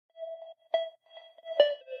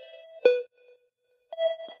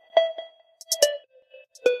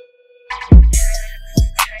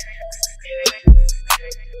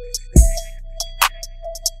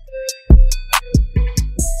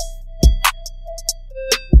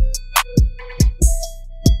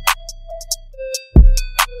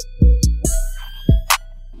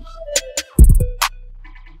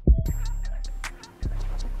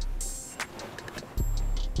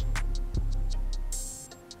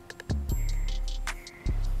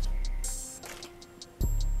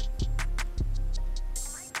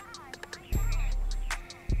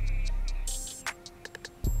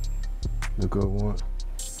A good one.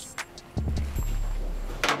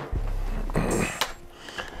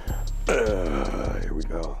 Here we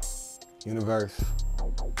go. Universe,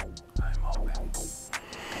 I'm open.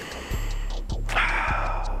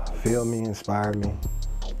 Feel me, inspire me.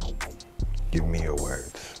 Give me your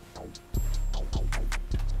words.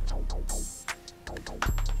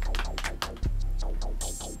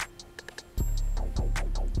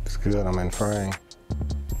 It's good, I'm in frame.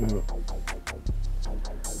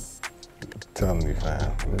 Tell me,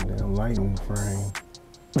 fam. The damn lighting frame.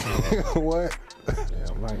 What?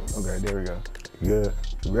 Damn light. Okay, there we go. Good.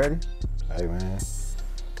 You ready? Hey, man.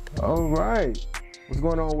 All right. What's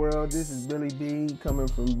going on, world? This is Billy B coming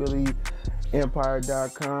from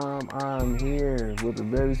BillyEmpire.com. I'm here with a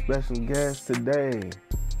very special guest today.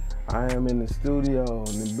 I am in the studio,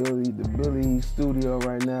 in the Billy studio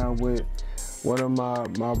right now with one of my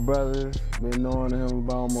brothers. Been knowing him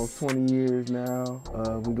about almost 20 years now.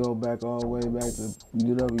 We go back all the way back to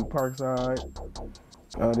UW Parkside.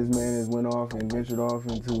 This man has went off and ventured off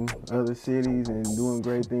into other cities and doing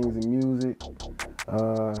great things in music.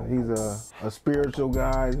 He's a spiritual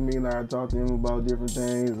guy. I mean, like I talk to him about different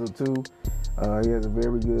things too. He has a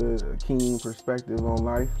very good, keen perspective on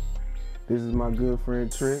life. This is my good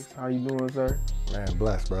friend Trix. How you doing, sir? Man,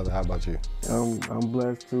 blessed, brother. How about you? I'm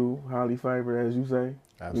blessed too. Highly favored, as you say.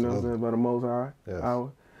 Absolutely. You know what I'm saying? By the Most High. Yes.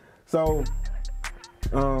 So,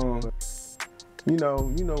 you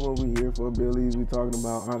know what we here for, Billy. We talking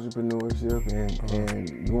about entrepreneurship and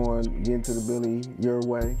getting to the Billy your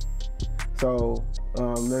way. So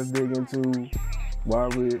let's dig into why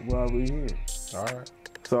we're here. All right.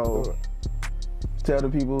 So tell the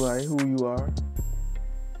people like who you are.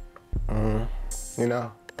 You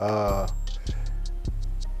know,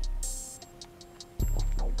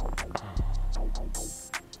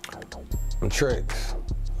 I'm Trix,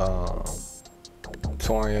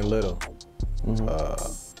 Torian Little,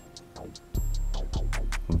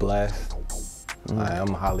 blessed. I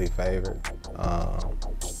am highly favored.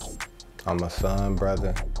 I'm a son,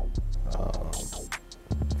 brother,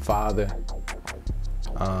 father,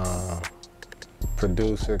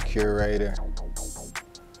 producer, curator.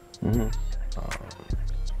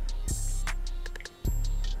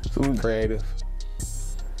 Creative.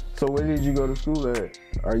 So where did you go to school at?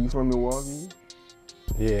 Are you from Milwaukee?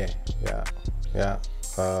 Yeah.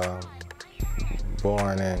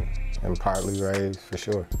 Born and partly raised, for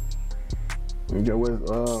sure. Okay,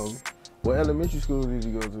 what elementary school did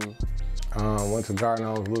you go to? Went to Garden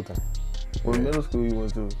Homes Lutheran. What middle school you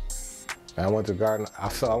went to? I went to Garden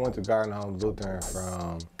Homes Lutheran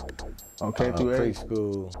from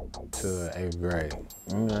preschool to 8th grade.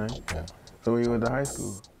 Okay. Yeah. So when you went to high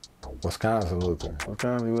school? Wisconsin Lutheran.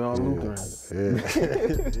 Wisconsin, we all Lutheran.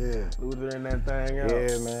 Yeah. Lutheran that thing out.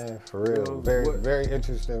 Yeah, man, for real. Very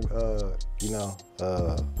interesting,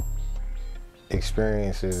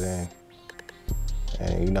 experiences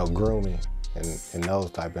and grooming in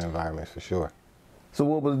those type of environments, for sure. So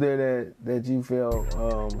what was there that you felt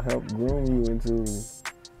helped groom you into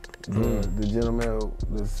the gentleman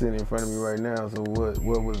that's sitting in front of me right now? So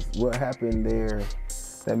what happened there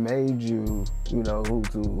that made you,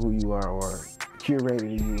 who you are, or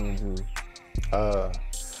curated you into?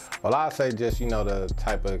 Well, I'd say just, the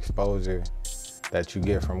type of exposure that you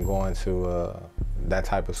get from going to that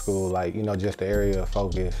type of school, like, just the area of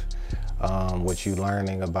focus, what you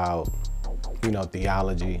learning about,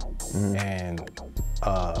 theology and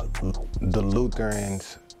the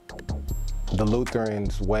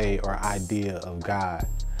Lutherans' way or idea of God.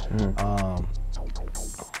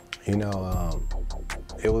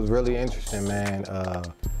 It was really interesting, man.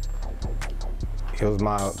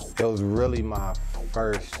 It was really my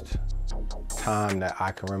first time that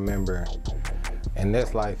I can remember, in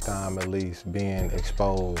this lifetime at least, being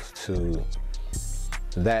exposed to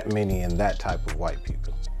that many and that type of white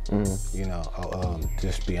people.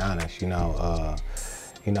 Just be honest,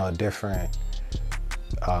 different,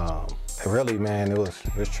 really, man, it was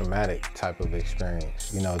traumatic type of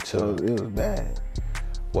experience, So it was bad.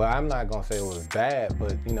 Well, I'm not gonna say it was bad,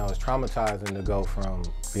 but it's traumatizing to go from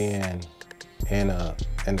being in a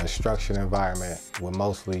structured environment with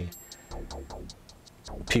mostly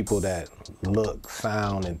people that look,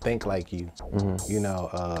 sound, and think like you, who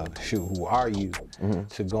are you,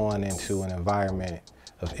 to going into an environment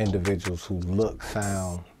of individuals who look,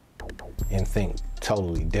 sound, and think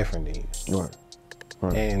totally different than you.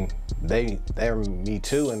 Right. And they're me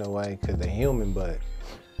too in a way, because they're human, but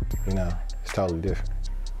it's totally different.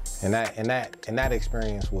 And that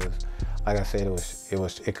experience was, like I said, it was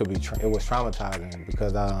traumatizing,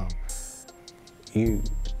 because you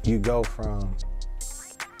go from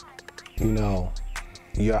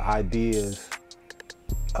your ideas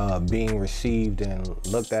being received and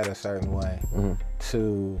looked at a certain way,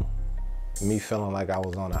 to me feeling like I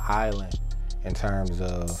was on an island in terms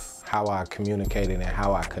of how I communicated and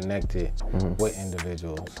how I connected with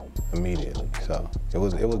individuals immediately. So it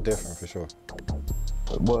was different for sure.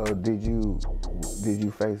 Well, did you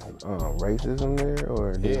face racism there,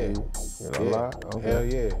 or did you get a lot? Okay. Hell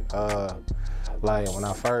yeah. Like when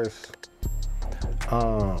I first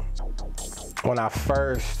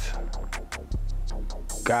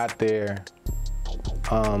got there,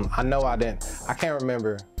 I know I can't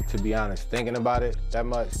remember, to be honest, thinking about it that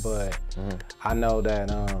much, but I know that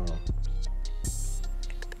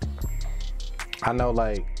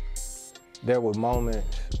like there were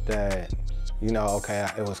moments that, you know, okay,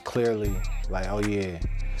 it was clearly like, oh yeah.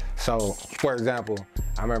 So for example,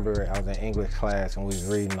 I remember I was in English class and we was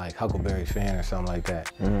reading like Huckleberry Finn or something like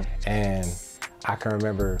that. And I can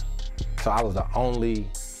remember, so I was the only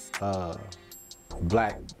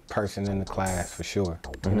black person in the class for sure.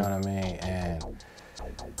 You know what I mean? And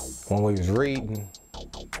when we was reading,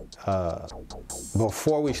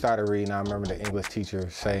 before we started reading, I remember the English teacher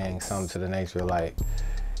saying something to the nature like,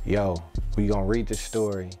 yo, we gonna read the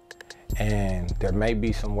story and there may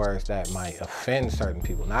be some words that might offend certain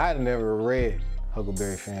people. Now, I had never read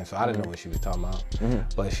Huckleberry Finn, so I didn't know what she was talking about.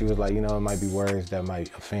 But she was like, you know, it might be words that might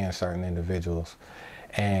offend certain individuals.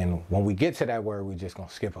 And when we get to that word, we just gonna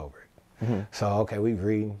skip over it. So, okay, we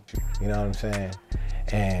reading, you know what I'm saying?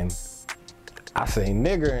 And I say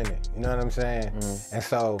nigger in it, you know what I'm saying? And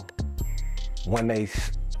so when they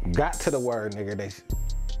got to the word nigger,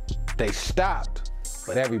 they stopped,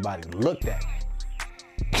 but everybody looked at me.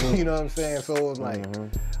 You know what I'm saying? So it was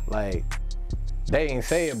like they didn't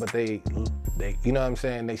say it, but they, you know what I'm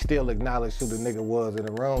saying? They still acknowledged who the nigga was in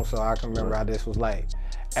the room. So I can remember how this was like,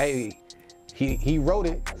 hey, he wrote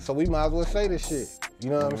it, so we might as well say this shit.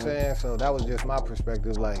 You know what I'm saying? So that was just my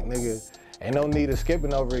perspective. Like, nigga, ain't no need of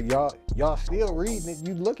skipping over it. Y'all still reading it.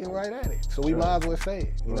 You looking right at it. So we might as well say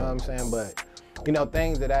it. You know what I'm saying? But, you know,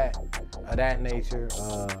 things of that nature.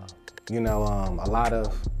 You know, a lot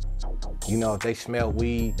of, you know, if they smelled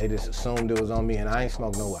weed, they just assumed it was on me, and I ain't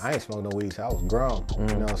smoked no weed till I was grown.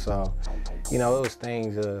 You know, so, you know, it was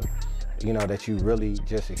things you know, that you really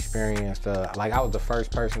just experienced. Like, I was the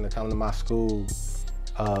first person to come to my school,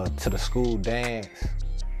 to the school dance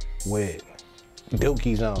with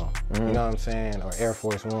Dookies on, you know what I'm saying, or Air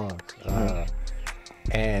Force Ones.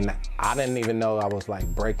 And I didn't even know I was like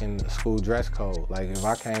breaking the school dress code. Like, if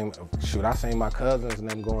I came, shoot, I seen my cousins and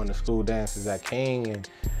them going to school dances at King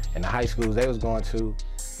and the high schools they was going to,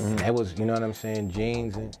 and they was, you know what I'm saying,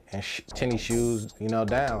 jeans and tennis shoes, you know,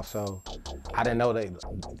 down. So I didn't know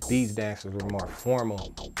these dances were more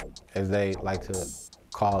formal, as they like to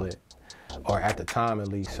call it, or at the time at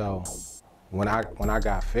least. So when I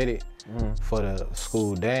got fitted for the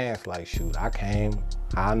school dance, like, shoot, I came,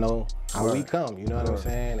 I know how we come, you know what I'm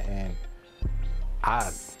saying? And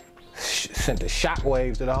I sent the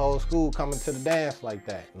shockwaves to the whole school coming to the dance like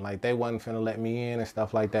that. And like, they wasn't finna let me in and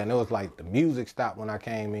stuff like that. And it was like the music stopped when I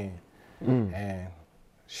came in. And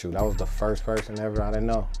shoot, I was the first person ever, I didn't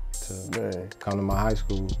know, to come to my high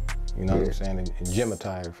school. You know what I'm saying? And gym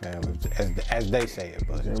attire family, as they say it.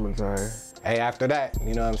 But gym attire. Hey, after that,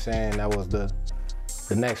 you know what I'm saying, that was the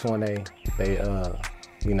next one they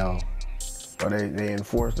you know. Or they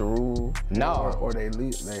enforced the rule? No. Or they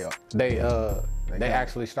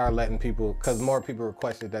actually started letting people, because more people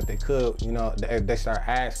requested that they could, you know, they start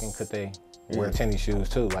asking could they wear tennis shoes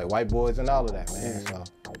too, like white boys and all of that, man. So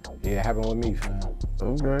yeah, it happened with me, fam.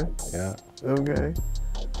 Okay. Yeah. Okay.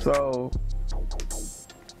 So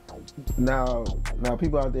now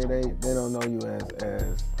people out there, they don't know you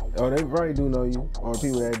as or they probably do know you, or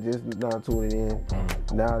people that just not tuning in.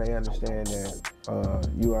 Now they understand that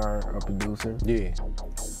you are a producer. Yeah.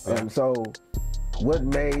 And so what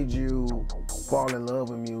made you fall in love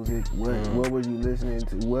with music? What were you listening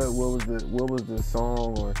to? What was the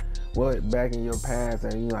song, or what back in your past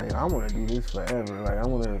that you like, I want to do this forever. Like, I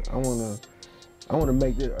want to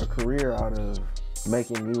make it a career out of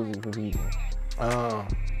making music for people.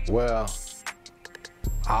 Well,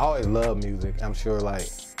 I always loved music. I'm sure, like,